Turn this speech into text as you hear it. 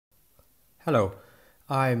Hello,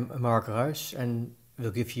 I'm Mark Ruijs and will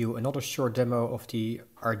give you another short demo of the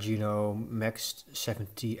Arduino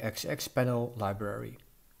Max72xxPanel library.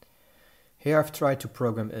 Here I've tried to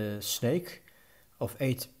program a snake of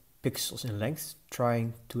 8 pixels in length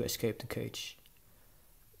trying to escape the cage.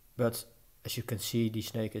 But as you can see, the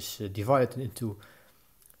snake is divided into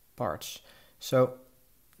parts. So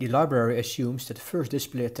the library assumes that the first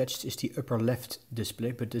display attached is the upper left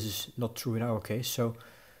display, but this is not true in our case. So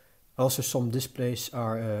also some displays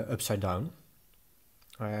are upside down.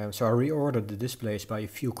 So I reordered the displays by a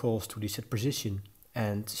few calls to the set position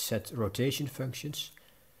and set rotation functions,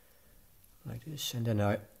 like this, and then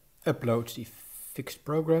I upload the fixed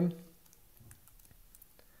program,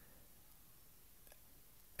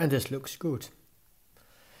 and this looks good.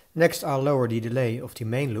 Next I'll lower the delay of the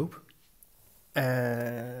main loop,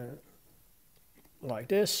 like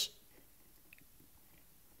this,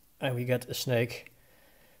 and we get a snake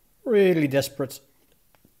really desperate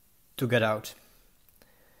to get out.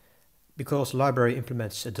 Because the library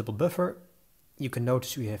implements a double buffer, you can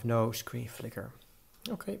notice we have no screen flicker.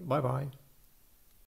 Okay, bye bye.